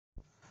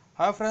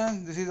Hi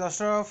friends, this is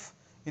Ashraf.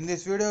 In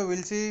this video,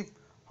 we'll see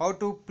how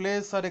to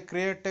place or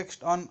create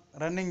text on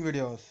running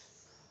videos.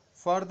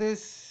 For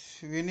this,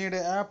 we need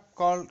an app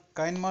called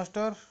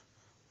KineMaster.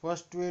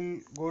 First, we'll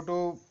go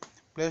to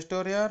Play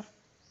Store here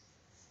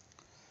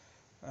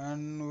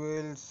and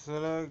we'll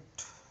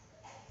select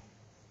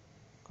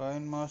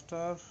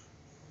KineMaster.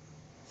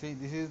 See,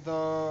 this is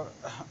the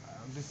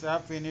this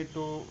app we need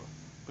to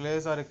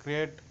place or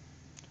create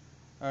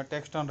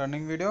text on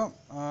running video.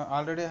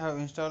 Already I have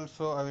installed,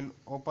 so I will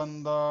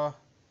open the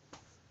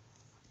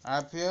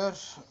app here.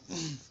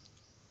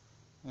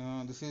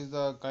 This is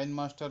the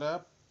KineMaster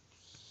app.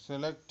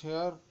 Select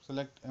here,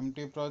 select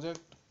empty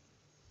project,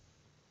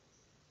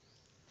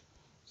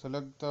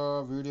 select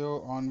the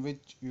video on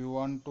which you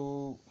want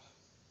to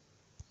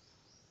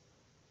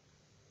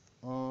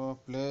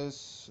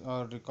place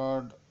or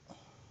record,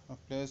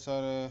 place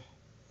a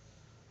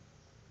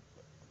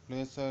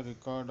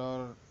record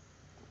or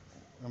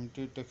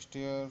empty text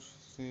here.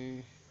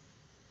 See,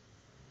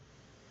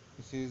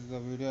 this is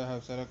the video I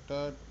have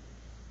selected.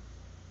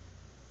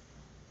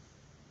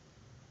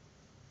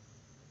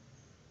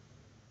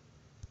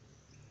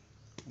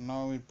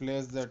 Now we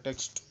place the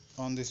text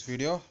on this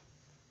video.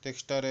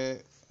 Text or a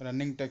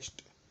running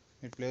text.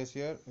 We place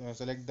here.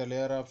 Select the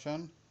layer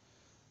option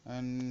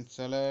and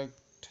select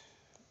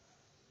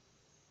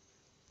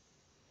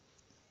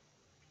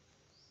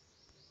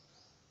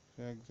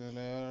the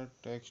layer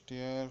text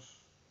here.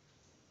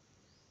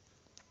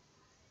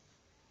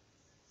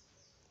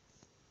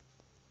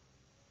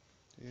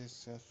 Please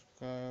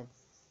subscribe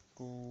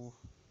to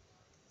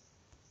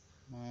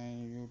my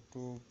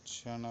YouTube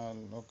channel.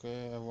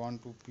 Okay, I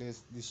want to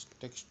place this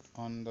text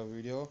on the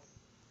video,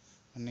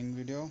 running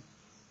video.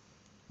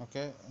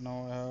 Okay,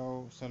 now I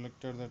have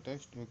selected the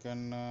text. You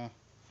can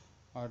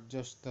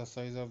adjust the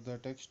size of the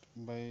text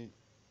by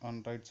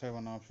on right side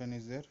one option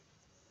is there.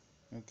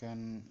 You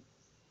can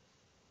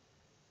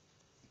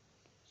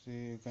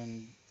see, you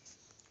can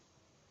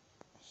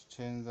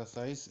change the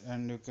size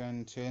and you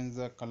can change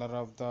the color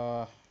of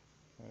the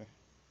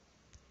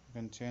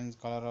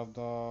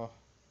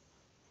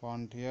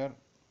font here.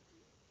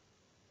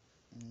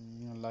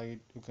 Light,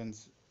 you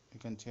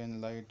can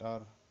change light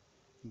or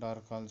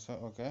dark also.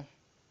 Okay,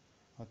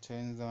 I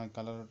change the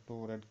color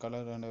to red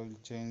color and I will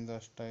change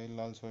the style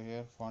also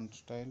here, font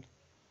style.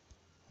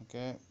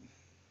 Okay,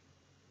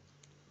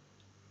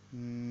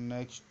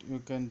 next you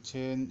can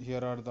change,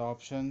 here are the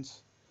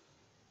options.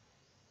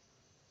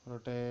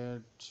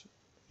 Rotate,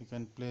 you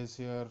can place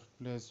here,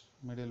 place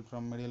middle,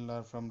 from middle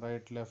or from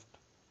right left,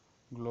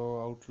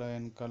 glow,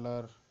 outline,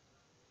 color,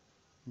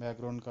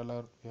 background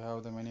color. You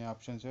have the many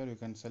options here, you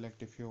can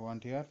select if you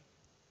want here.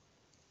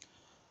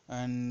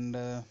 And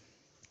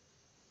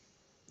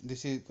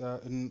this is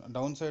in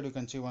downside you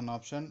can see one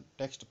option,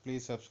 text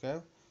please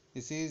subscribe.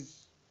 This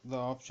is the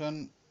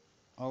option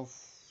of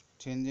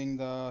changing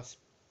the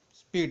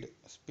speed.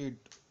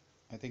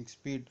 I think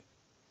speed,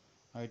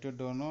 I too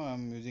don't know,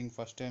 I'm using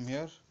first time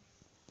here.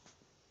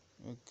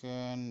 You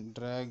can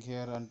drag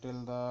here until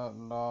the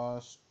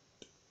last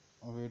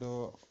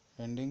video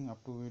ending,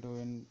 up to video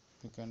end.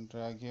 You can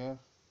drag here.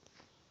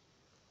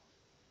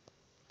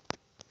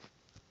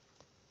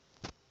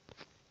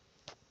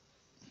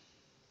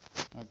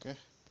 Okay,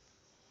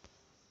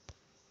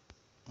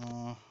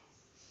 uh,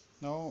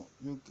 now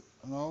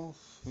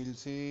we'll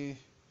see,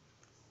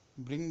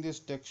 bring this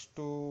text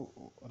to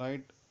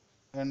right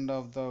end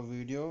of the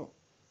video,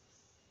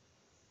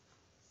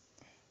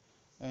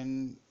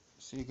 and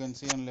so you can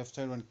see on left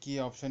side one key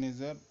option is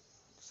there.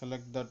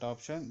 Select that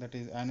option, that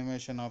is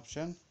animation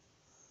option.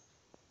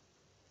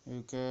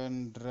 You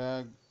can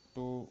drag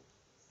to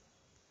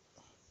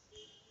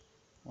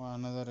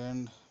another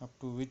end up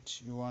to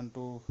which you want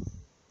to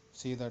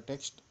see the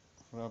text,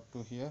 for up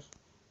to here.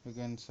 You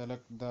can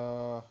select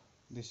the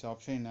this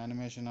option in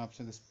animation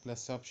option, this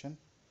plus option.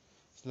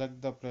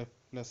 Select the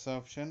plus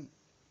option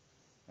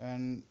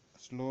and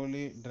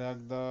slowly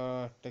drag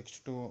the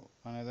text to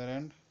another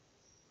end,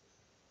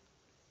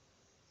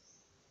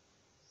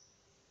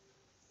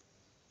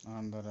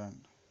 another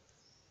end.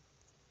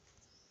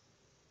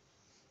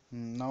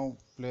 Now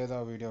play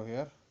the video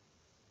here.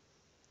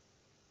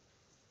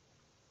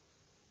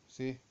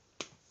 See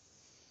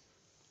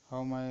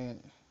how my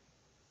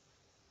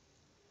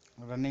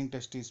running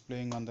text is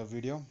playing on the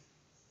video.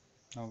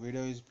 Now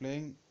video is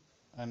playing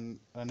and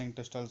running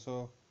text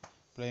also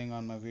playing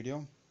on my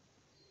video.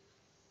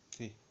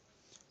 See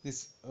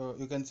this,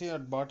 you can see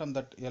at bottom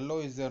that yellow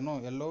is there, no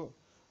yellow.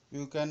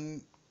 You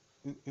can,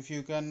 if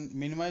you can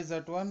minimize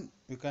that one,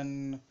 you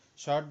can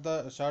short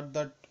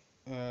that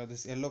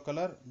this yellow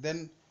color,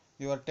 then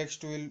your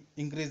text will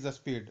increase the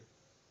speed.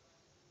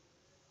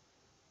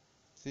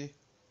 See,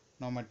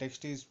 now my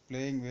text is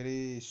playing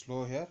very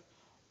slow here.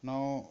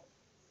 Now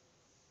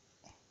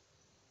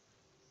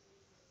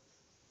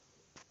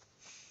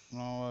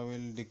I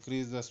will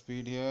decrease the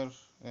speed here,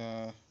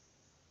 uh,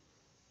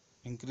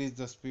 increase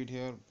the speed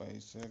here by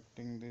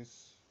selecting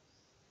this.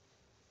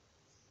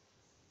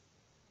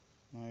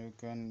 Now you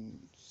can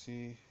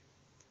see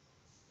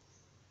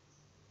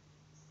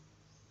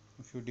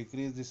if you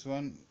decrease this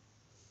one,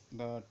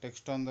 the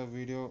text on the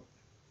video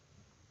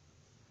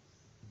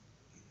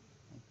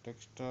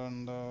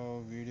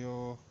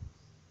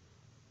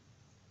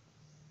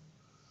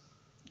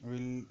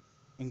will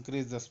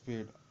increase the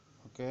speed.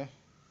 Okay,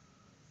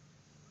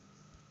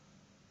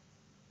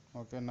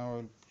 now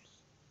I'll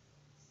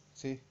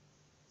see.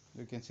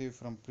 You can see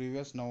from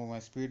previous, now my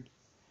speed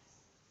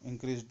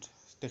increased,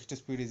 text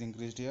speed is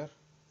increased here.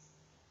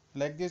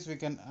 Like this we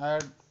can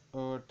add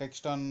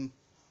text on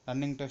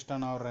running text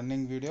on our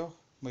running video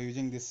by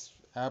using this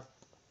app,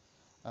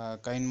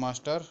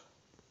 KineMaster.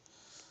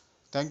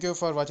 Thank you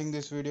for watching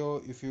this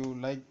video. If you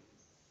like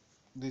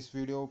this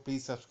video,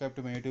 please subscribe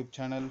to my YouTube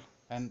channel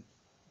and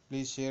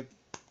please share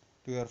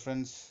to your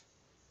friends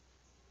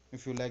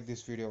if you like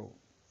this video.